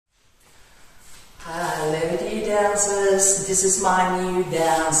dancers, this is my new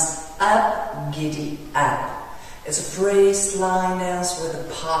dance, Up, Giddy, Up. It's a phrased line dance with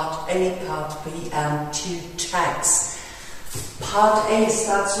a part A, part B and 2 tags. Part A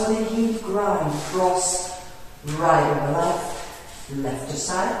starts with a heave grind, cross, right over left, left to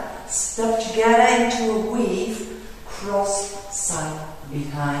side, step together into a weave, cross, side,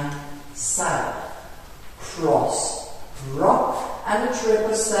 behind, side, cross, rock, and a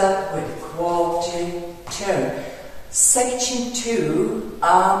triple step with a quality turn. Section 2,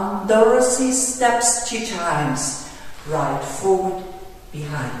 Dorothy steps 2 times, right, forward,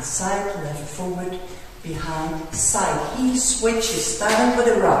 behind, side, left, forward, behind, side. He switches, starting with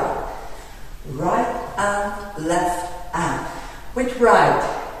the right, right and left and. With right,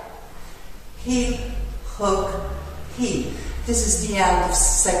 heel, hook, heel. This is the end of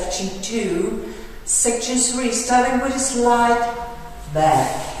section 2. Section 3, starting with a slide,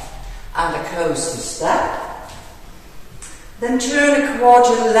 back, and a coaster step. Then turn a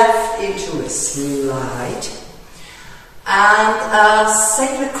quarter left into a slide. And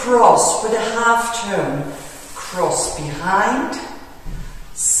second cross with a half turn. Cross behind,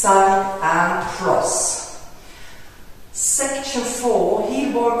 side and cross. Section 4,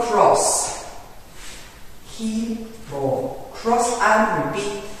 heel ball cross. Heel ball cross and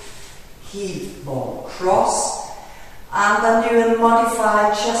repeat. Heel ball cross. And then do a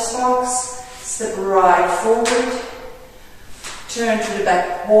modified chest box. Step right forward. Turn to the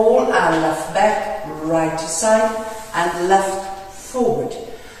back wall and left back, right to side and left forward.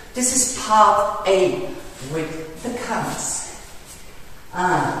 This is part A with the counts.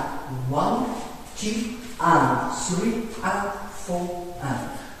 And 1, 2, and 3, and 4,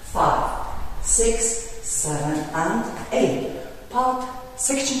 and 5, 6, 7, and 8. Part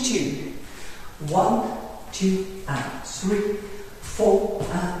section 2. 1, 2, and 3, 4,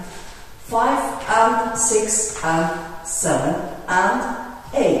 and 5, and 6, and 7, and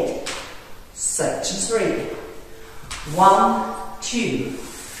 8. Section 3. 1, 2,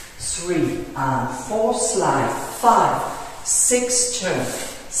 3, and 4, slide, 5, 6, turn,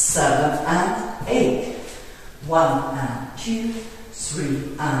 7, and 8. 1, and 2,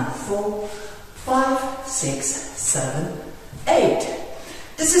 3, and 4, 5, 6, 7, 8.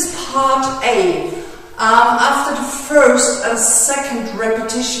 This is part A. After the first and second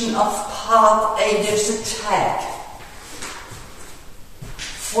repetition of part A, there's a tag.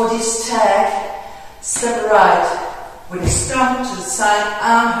 For this tag, step right with a stump to the side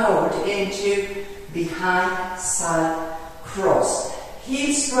and hold into behind, side, cross.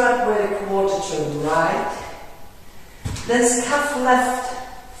 Heel strut with a quarter to the right. Then scuff left,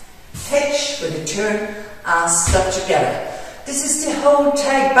 hitch with a turn and step together. This is the whole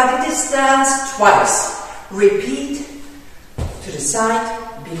tag, but it is danced twice. Repeat to the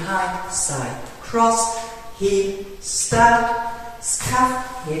side, behind, side, cross, heel, start,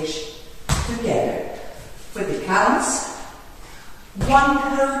 scuff, hitch, together. With the counts,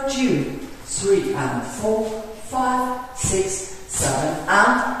 1, 2, 3, and 4, 5, 6, 7,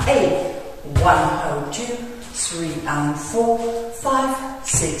 and 8. 1, 2, 3, and 4, 5,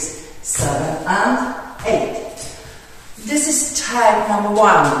 6, 7, and 8. This is tag number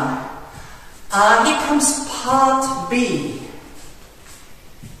 1. Here comes part B.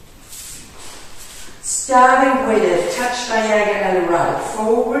 Starting with a touch diagonally right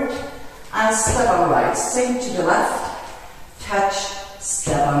forward and step on right, sink to the left, touch,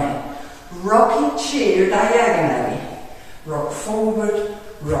 step on in. Rocking chair diagonally, rock forward,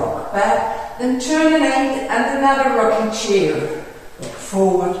 rock back, then turn an 8 and another rocking chair, rock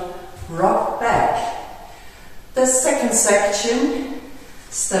forward, rock back. The second section,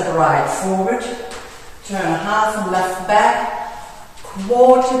 step right forward, turn half and left back,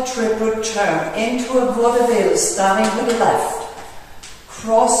 quarter triple turn into a vaudeville starting with the left.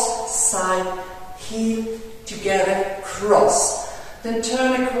 Cross, side, heel, together, cross. Then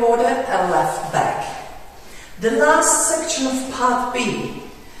turn a quarter and left back. The last section of part B,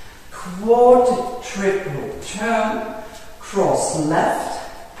 quarter triple turn, cross left,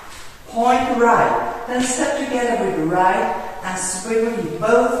 point right, then step together with the right and swivel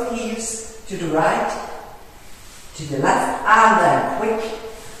both heels to the right, to the left, and then quick,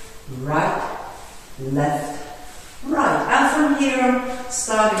 right, left, right. And from here,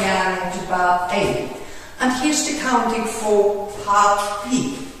 start again into part A. And here's the counting for part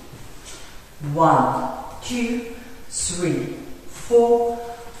B. 1, 2, 3, 4,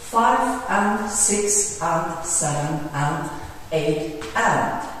 5, and 6, and 7, and 8,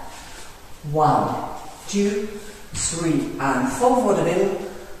 and 1, 2, 3, and 4 for the middle,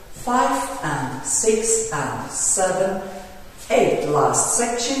 5, and 6, and 7, 8. Last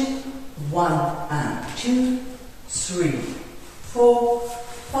section, 1, and 2, 3, 4,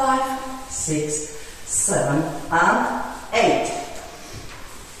 5, 6, 7, and 8.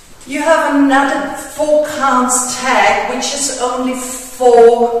 You have another 4 counts tag, which is only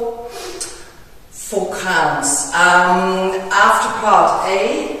 4 counts. After part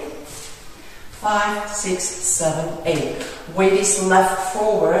A, 5, 6, 7, 8. Weight is left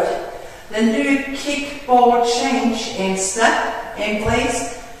forward. Then do kick, ball, change in step, in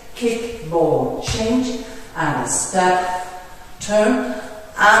place, kick, ball, change, and step, turn,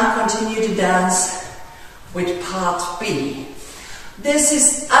 and continue to dance with part B. This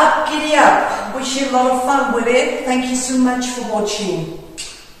is Up Giddy Up. Wish you a lot of fun with it. Thank you so much for watching.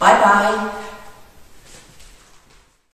 Bye bye.